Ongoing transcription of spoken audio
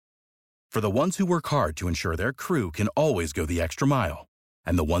For the ones who work hard to ensure their crew can always go the extra mile,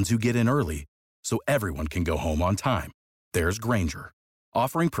 and the ones who get in early so everyone can go home on time, there's Grainger,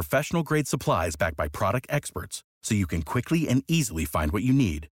 offering professional-grade supplies backed by product experts so you can quickly and easily find what you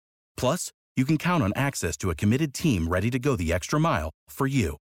need. Plus, you can count on access to a committed team ready to go the extra mile for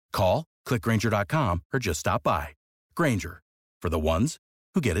you. Call, click Grainger.com, or just stop by. Grainger, for the ones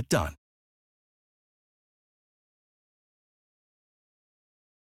who get it done.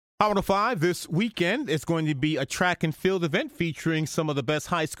 Power 5 this weekend is going to be a track and field event featuring some of the best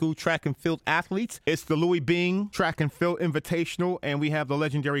high school track and field athletes. It's the Louie Bing Track and Field Invitational, and we have the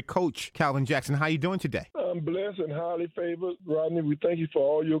legendary coach, Calvin Jackson. How are you doing today? I'm blessed and highly favored. Rodney, we thank you for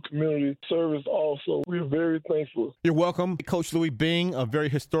all your community service also. We are very thankful. You're welcome. Coach Louie Bing, a very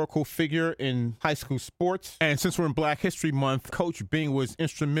historical figure in high school sports. And since we're in Black History Month, Coach Bing was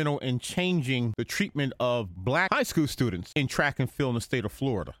instrumental in changing the treatment of black high school students in track and field in the state of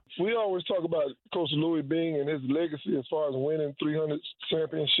Florida. We always talk about Coach Louie Bing and his legacy as far as winning 300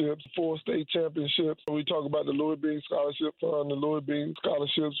 championships, 4 state championships. We talk about the Louie Bing Scholarship Fund, the Louie Bing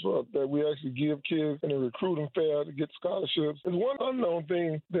Scholarships that we actually give kids in a recruiting fair to get scholarships. There's one unknown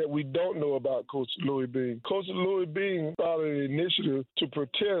thing that we don't know about Coach Louie Bing. Coach Louie Bing started an initiative to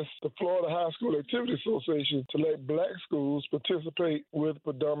protest the Florida High School Activity Association to let black schools participate with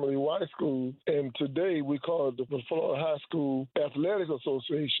predominantly white schools. And today we call it the Florida High School Athletic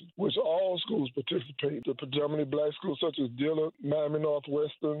Association, which all schools participate. The predominantly black schools such as Dillard, Miami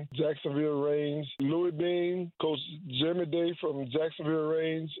Northwestern, Jacksonville Range, Louie Bing, Coach Jimmy Day from Jacksonville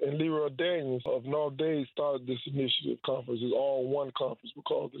Range, and Leroy Daniels of North Dade started this initiative conference. It's all one conference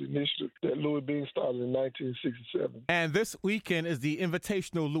because of the initiative that Louie Bing started in 1967. And this weekend is the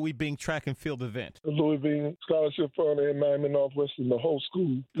Invitational Louie Bing Track and Field event. The Louie Bing Scholarship Fund and Miami Northwestern, the whole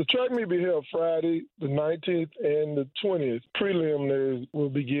school. The track may be held Friday, the 19th and the 20th. Preliminaries will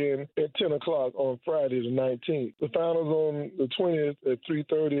begin at 10 o'clock on Friday the 19th. The finals on the 20th at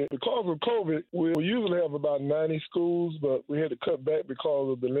 3:30. Because of COVID, we usually have about 90 schools, but we had to cut back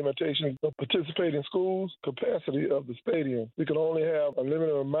because of the limitations of participating schools, capacity of the stadium. We can only have a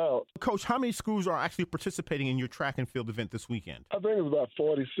limited amount. Coach, how many schools are actually participating in your track and field event this weekend? I think it's about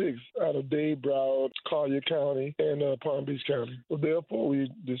 46 out of Dade, Broward, Collier County, and Palm Beach County. So therefore, we're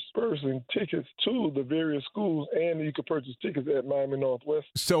dispersing tickets to the various schools, and you can purchase tickets at Miami Northwest.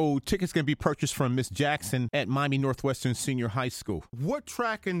 So tickets can be purchased from Miss Jackson at Miami Northwestern Senior High School. What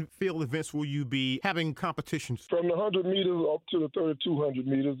track and field events will you be having competitions? From the 100 meters up to the 3,200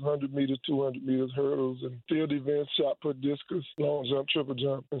 meters, 100 meters, 200 meters, hurdles, and field events, shot put, discus, long jump, triple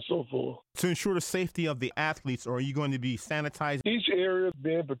jump, and so forth. To ensure the safety of the athletes, or are you going to be sanitizing? Each area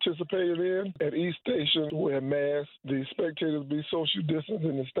being participated in, at each station, wear masks. The spectators be social distance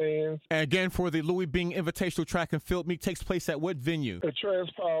in the stands. And again, for the Louie Bing Invitational Track and Field Meet takes place at what venue? At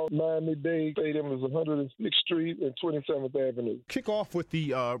Traz, Powell, Miami-Dade Stadium is 106th Street and 27th Avenue. Kick off with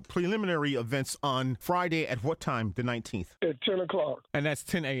the preliminary events on Friday at what time, the 19th? At 10 o'clock. And that's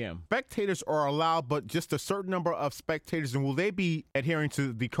 10 a.m. Spectators are allowed, but just a certain number of spectators, and will they be adhering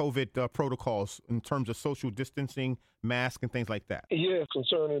to the COVID protocols in terms of social distancing, masks, and things like that? Yes,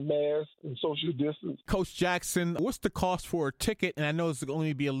 concerning masks and social distance. Coach Jackson, what's the cost for a ticket? And I know there's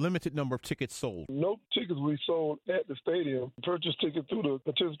only be a limited number of tickets sold. No tickets we sold at the stadium. Purchase tickets through the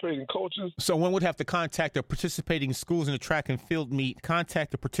participating coaches. So one would have to contact the participating schools in the track and field meet,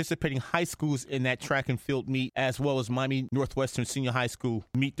 contact the participating high schools in that track and field meet, as well as Miami Northwestern Senior High School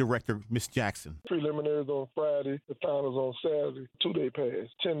meet director, Miss Jackson. Preliminaries on Friday, the finals on Saturday, 2-day pass,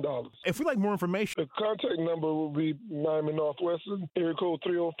 $10. If we'd like more information, the contact number will be Miami Northwestern, area code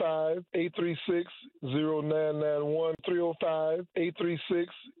 305-836-0991,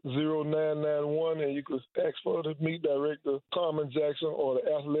 305-836-0991, and you could ask for the meet director, Carmen Jackson, or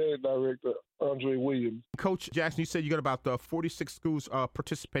the athletic director, Andre Williams. Coach Jackson, you said you got about 46 schools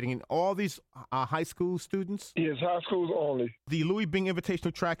participating in all these high school students? Yes, high schools only. The Louie Bing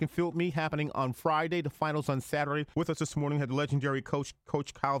Invitational Track and Field Meet happening on Friday, the finals on Saturday. With us this morning, we had the legendary Coach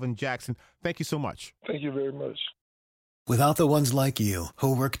Calvin Jackson. Thank you so much. Thank you very much. Without the ones like you,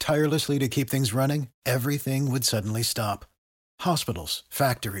 who work tirelessly to keep things running, everything would suddenly stop. Hospitals,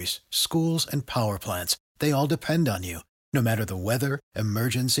 factories, schools, and power plants, they all depend on you. No matter the weather,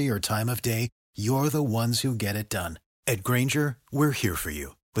 emergency, or time of day, you're the ones who get it done. At Grainger, we're here for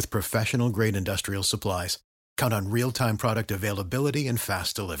you with professional-grade industrial supplies. Count on real-time product availability and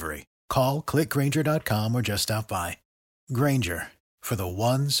fast delivery. Call, click Grainger.com, or just stop by. Grainger, for the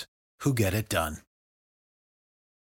ones who get it done.